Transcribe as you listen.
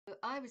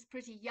I was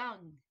pretty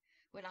young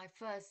when I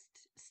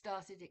first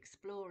started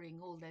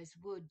exploring all those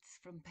woods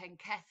from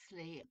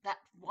Penkethley, that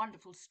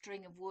wonderful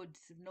string of woods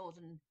of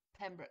northern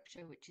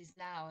Pembrokeshire, which is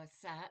now a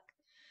sack,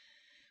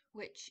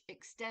 which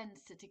extends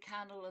to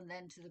Canol and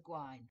then to the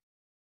Gwaun.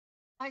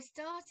 I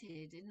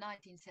started in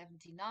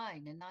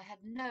 1979 and I had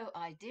no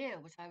idea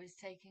what I was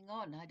taking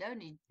on. I'd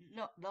only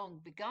not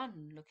long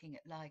begun looking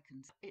at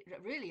lichens. It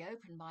really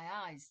opened my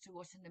eyes to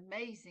what an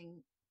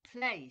amazing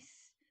place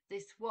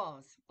this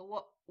was,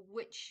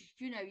 which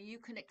you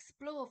can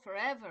explore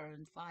forever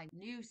and find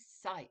new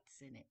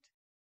sites in it.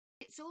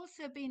 It's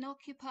also been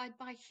occupied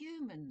by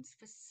humans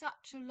for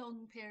such a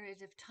long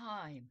period of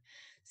time,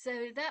 so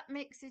that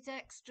makes it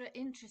extra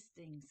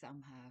interesting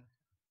somehow.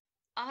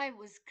 I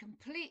was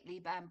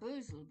completely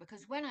bamboozled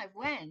because when I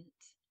went,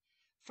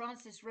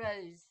 Francis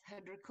Rose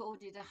had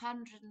recorded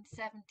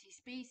 170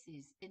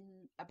 species in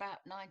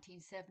about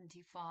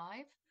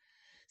 1975.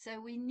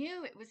 So we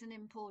knew it was an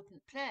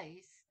important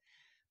place,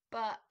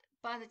 but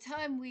by the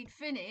time we'd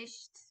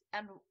finished,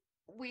 and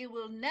we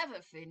will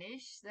never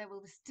finish, there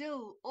will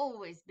still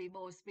always be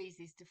more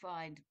species to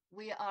find.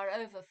 We are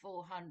over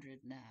 400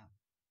 now.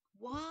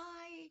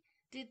 Why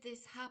did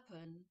this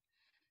happen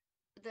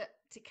that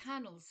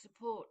Canol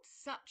supports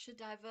such a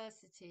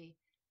diversity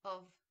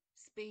of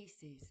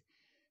species?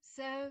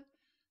 So,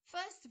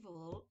 first of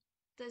all,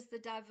 there's the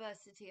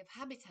diversity of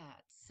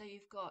habitats. So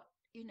you've got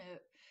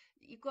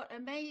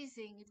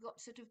amazing, you've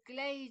got sort of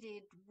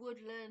gladed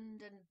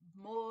woodland and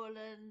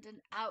moorland and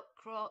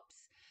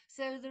outcrops.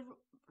 So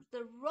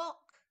the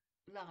rock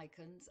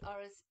lichens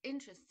are as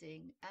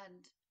interesting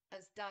and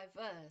as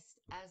diverse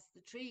as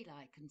the tree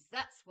lichens.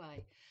 That's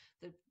why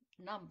the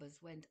numbers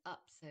went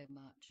up so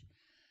much.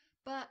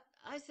 But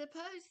I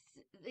suppose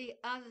the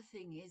other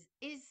thing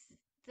is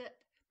that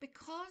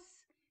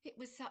because it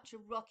was such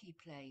a rocky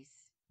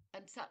place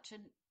and such a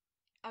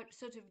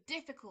sort of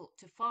difficult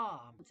to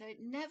farm, so it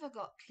never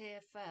got clear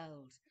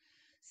felled.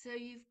 So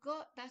you've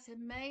got that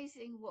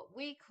amazing, what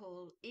we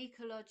call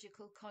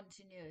ecological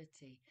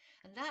continuity,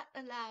 and that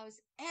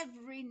allows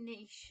every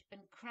niche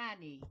and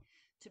cranny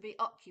to be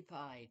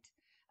occupied.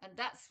 And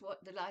that's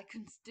what the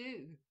lichens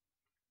do.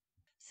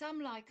 Some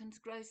lichens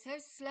grow so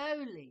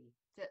slowly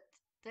that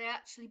they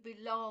actually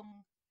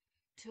belong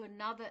to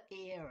another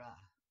era.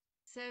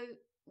 So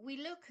we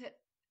look at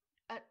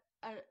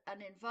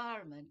an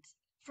environment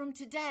from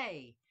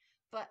today,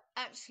 but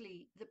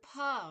actually the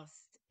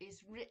past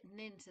is written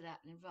into that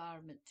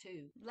environment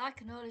too.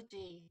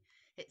 Lichenology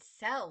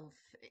itself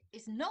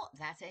is not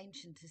that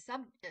ancient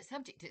a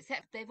subject,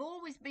 except they've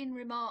always been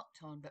remarked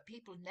on, but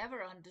people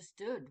never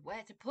understood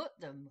where to put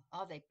them.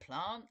 Are they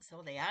plants?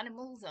 Are they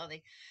animals?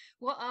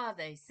 What are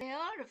they? So they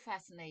are a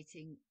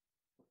fascinating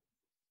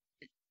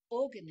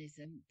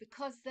organism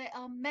because there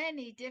are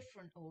many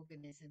different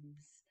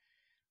organisms.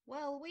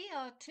 Well, we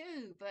are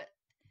too, but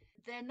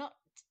they're not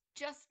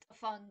just a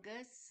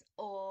fungus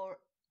or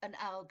an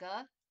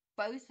alga.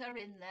 Both are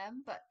in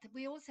them, but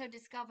we also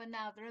discover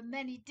now there are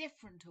many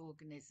different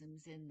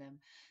organisms in them.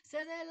 So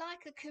they're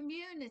like a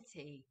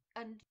community,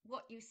 and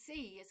what you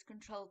see is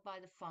controlled by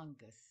the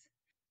fungus.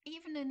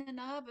 Even in an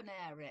urban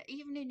area,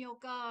 even in your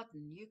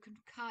garden, you can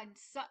find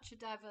such a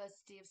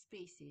diversity of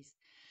species.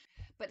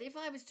 But if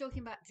I was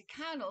talking about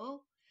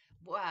Canol,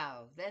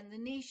 wow, then the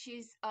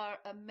niches are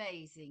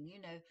amazing.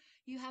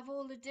 You have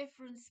all the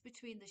difference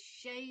between the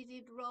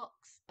shaded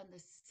rocks and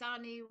the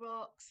sunny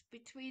rocks,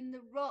 between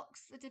the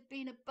rocks that have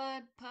been a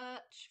bird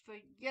perch for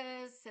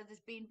years, so there's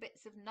been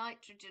bits of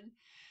nitrogen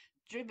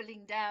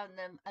dribbling down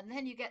them, and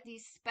then you get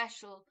these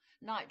special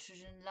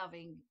nitrogen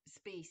loving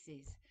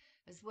species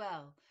as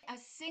well. A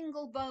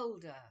single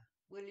boulder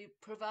will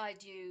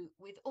provide you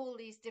with all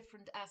these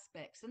different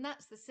aspects, and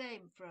that's the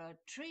same for a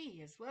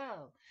tree as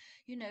well.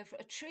 For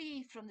a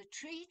tree, from the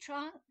tree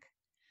trunk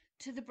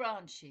to the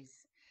branches.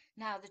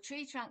 Now the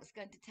tree trunk's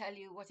going to tell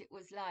you what it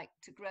was like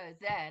to grow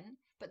then,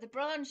 but the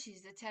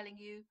branches are telling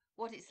you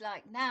what it's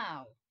like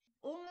now,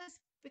 almost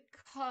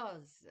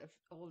because of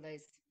all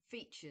those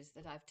features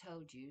that I've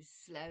told you,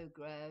 slow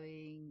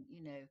growing,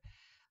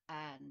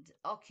 and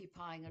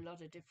occupying a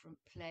lot of different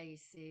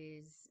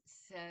places.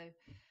 So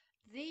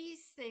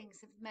these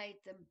things have made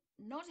them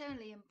not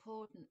only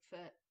important for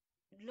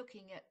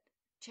looking at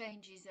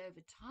changes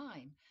over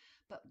time,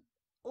 but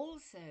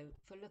also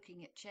for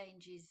looking at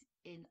changes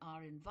in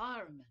our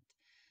environment.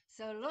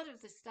 So a lot of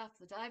the stuff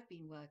that I've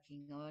been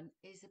working on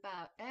is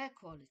about air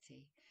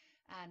quality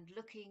and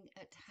looking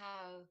at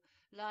how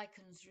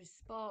lichens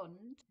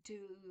respond to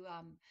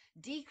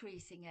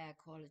decreasing air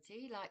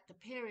quality, like the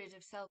period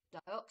of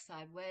sulfur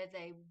dioxide where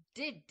they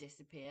did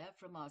disappear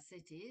from our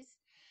cities.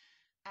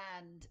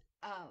 And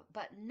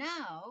but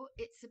now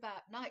it's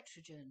about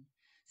nitrogen.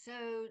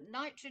 So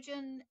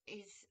nitrogen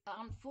is,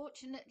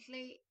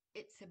 unfortunately,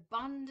 it's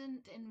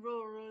abundant in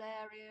rural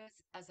areas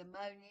as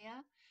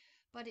ammonia,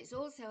 but it's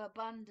also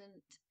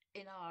abundant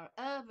in our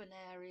urban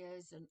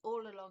areas and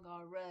all along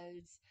our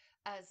roads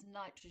as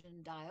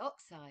nitrogen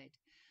dioxide.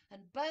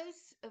 And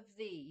both of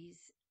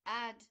these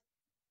add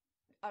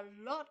a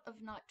lot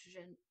of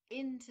nitrogen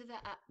into the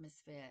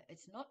atmosphere.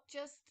 It's not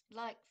just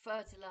like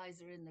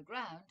fertilizer in the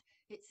ground,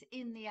 it's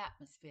in the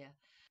atmosphere.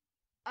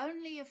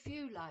 Only a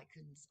few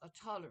lichens are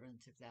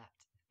tolerant of that,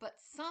 but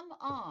some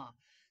are.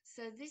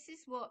 So this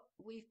is what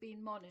we've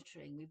been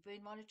monitoring. We've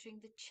been monitoring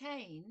the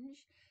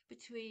change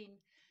between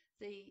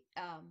the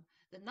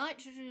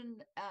nitrogen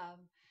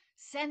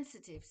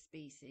sensitive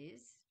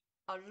species,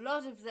 a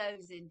lot of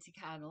those in Ty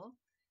Canol,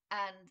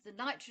 and the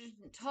nitrogen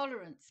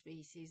tolerant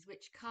species,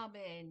 which come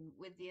in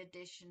with the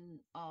addition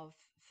of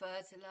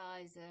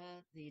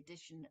fertilizer, the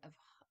addition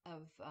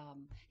of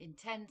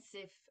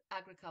intensive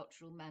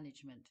agricultural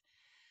management,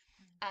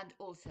 and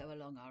also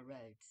along our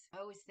roads. I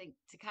always think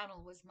Ty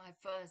Canol was my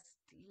first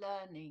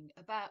learning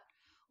about,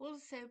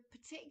 also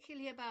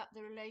particularly about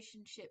the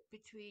relationship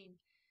between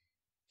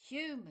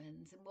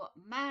humans and what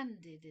man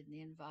did in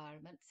the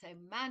environment, so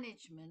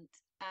management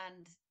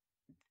and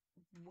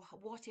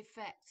what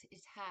effect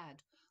it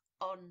had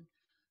on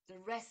the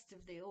rest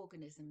of the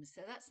organisms.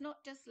 So that's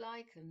not just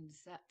lichens,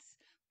 that's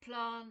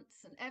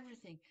plants and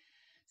everything.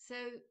 So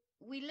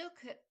we look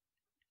at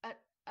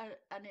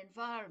an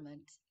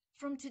environment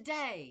from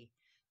today,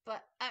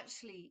 but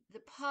actually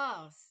the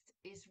past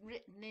is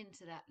written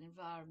into that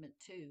environment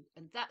too,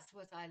 and that's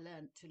what I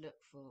learned to look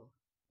for.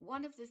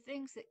 One of the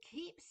things that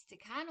keeps Ty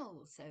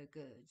Canol so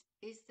good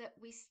is that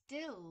we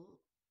still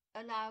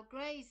allow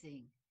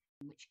grazing,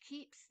 which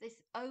keeps this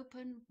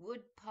open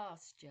wood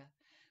pasture,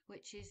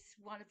 which is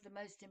one of the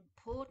most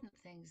important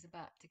things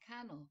about Ty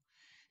Canol.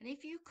 And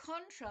if you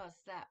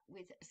contrast that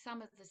with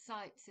some of the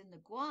sites in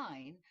the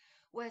Gwaun,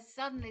 where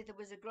suddenly there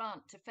was a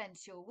grant to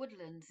fence your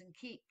woodlands and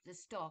keep the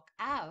stock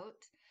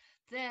out,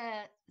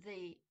 there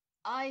the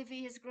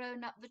ivy has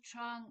grown up the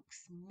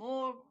trunks,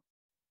 more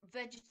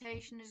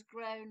vegetation has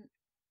grown,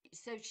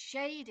 so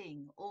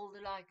shading all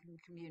the lichen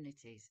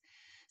communities.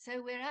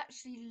 So we're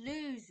actually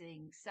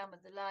losing some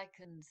of the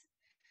lichens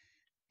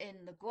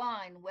in the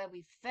Gwaun where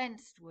we've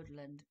fenced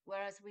woodland,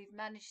 whereas we've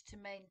managed to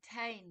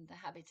maintain the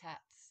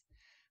habitats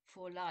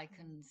for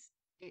lichens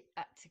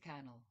at Ty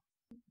Canol.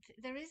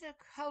 There is a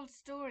whole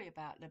story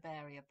about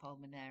Liberia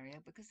pulmonaria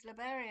because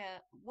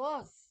Liberia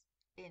was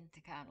in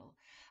Ty Canol,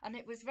 and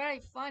it was very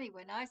funny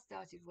when I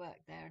started work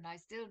there, and I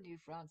still knew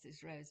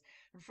Francis Rose,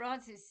 and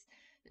Francis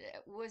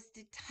was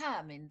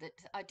determined that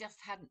I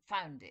just hadn't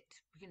found it,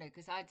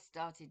 because I'd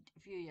started a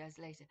few years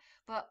later.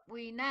 But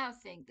we now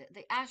think that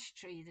the ash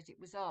tree that it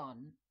was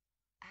on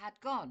had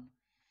gone.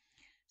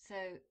 So,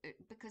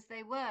 because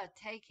they were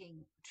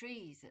taking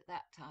trees at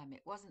that time,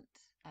 it wasn't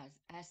as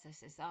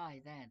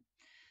SSSI then.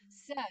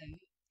 So,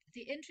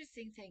 the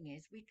interesting thing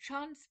is we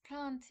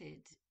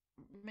transplanted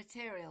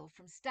material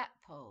from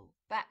Stackpole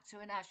back to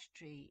an ash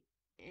tree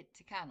at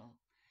Ty Canol.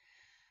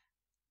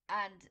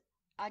 And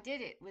I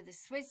did it with a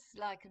Swiss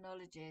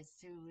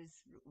lichenologist who was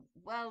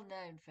well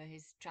known for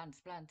his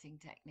transplanting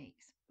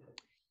techniques.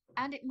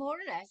 And it more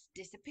or less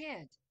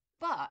disappeared.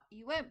 But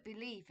you won't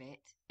believe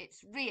it,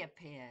 it's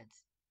reappeared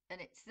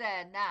and it's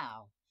there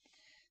now.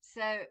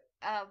 So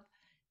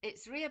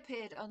it's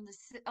reappeared on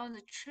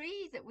the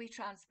tree that we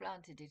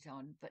transplanted it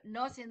on, but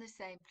not in the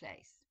same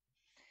place.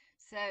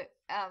 So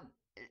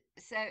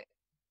so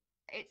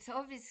it's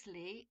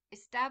obviously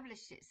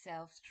established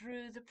itself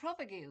through the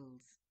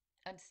propagules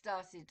and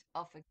started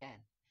off again.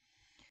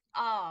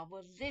 Ah,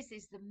 well, this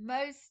is the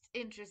most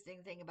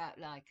interesting thing about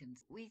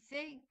lichens. We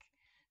think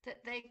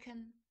that they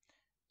can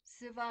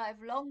survive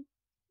long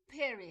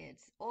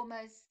periods,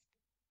 almost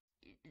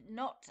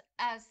not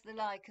as the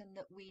lichen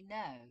that we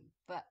know,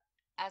 but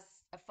as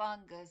a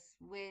fungus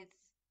with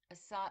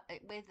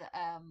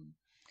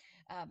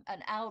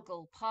an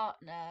algal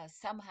partner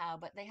somehow,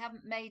 but they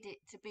haven't made it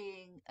to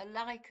being a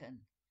lichen.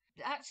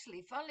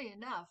 Actually, funnily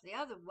enough, the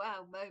other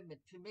wow moment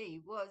for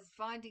me was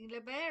finding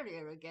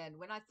Liberia again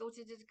when I thought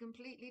it had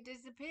completely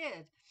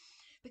disappeared.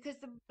 Because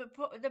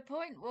the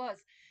point was,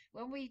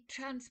 when we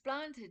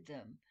transplanted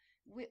them,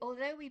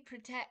 although we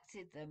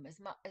protected them as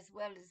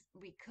well as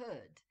we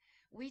could,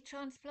 we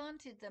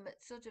transplanted them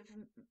at sort of,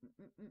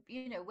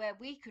 where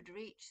we could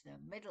reach them,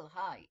 middle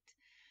height.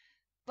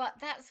 But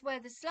that's where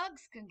the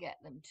slugs can get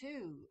them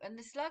too, and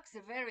the slugs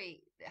are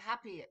very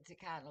happy at Ty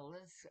Canol,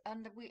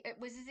 and it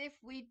was as if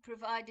we'd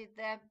provided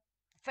their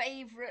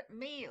favourite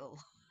meal.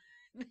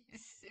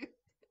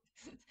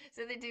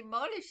 So they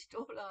demolished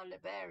all our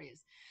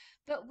Liberias.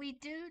 But we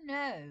do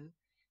know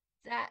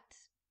that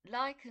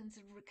lichens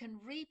can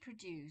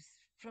reproduce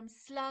from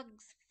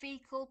slugs'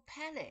 fecal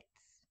pellets.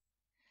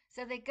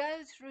 So they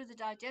go through the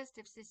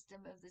digestive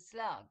system of the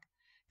slug,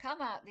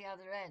 come out the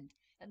other end,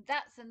 and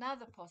that's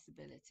another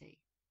possibility.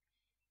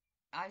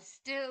 I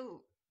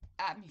still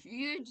am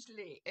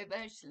hugely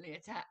emotionally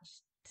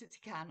attached to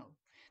Ty Canol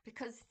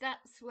because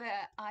that's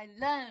where I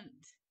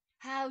learned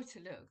how to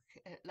look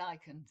at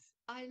lichens.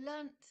 I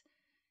learnt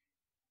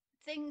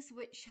things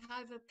which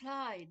I've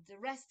applied the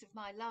rest of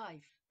my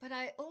life, but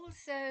I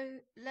also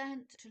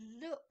learnt to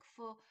look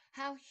for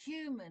how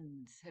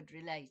humans had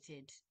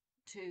related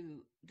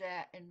to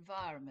their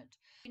environment.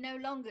 We no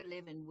longer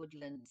live in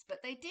woodlands,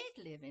 but they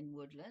did live in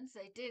woodlands.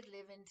 They did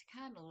live in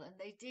Canol, and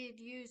they did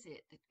use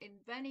it in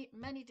many,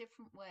 many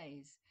different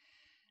ways.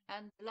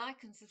 And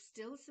lichens have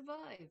still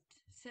survived.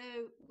 So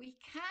we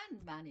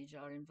can manage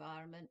our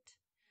environment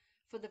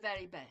for the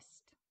very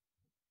best,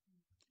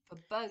 for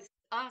both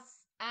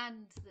us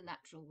and the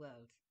natural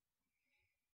world.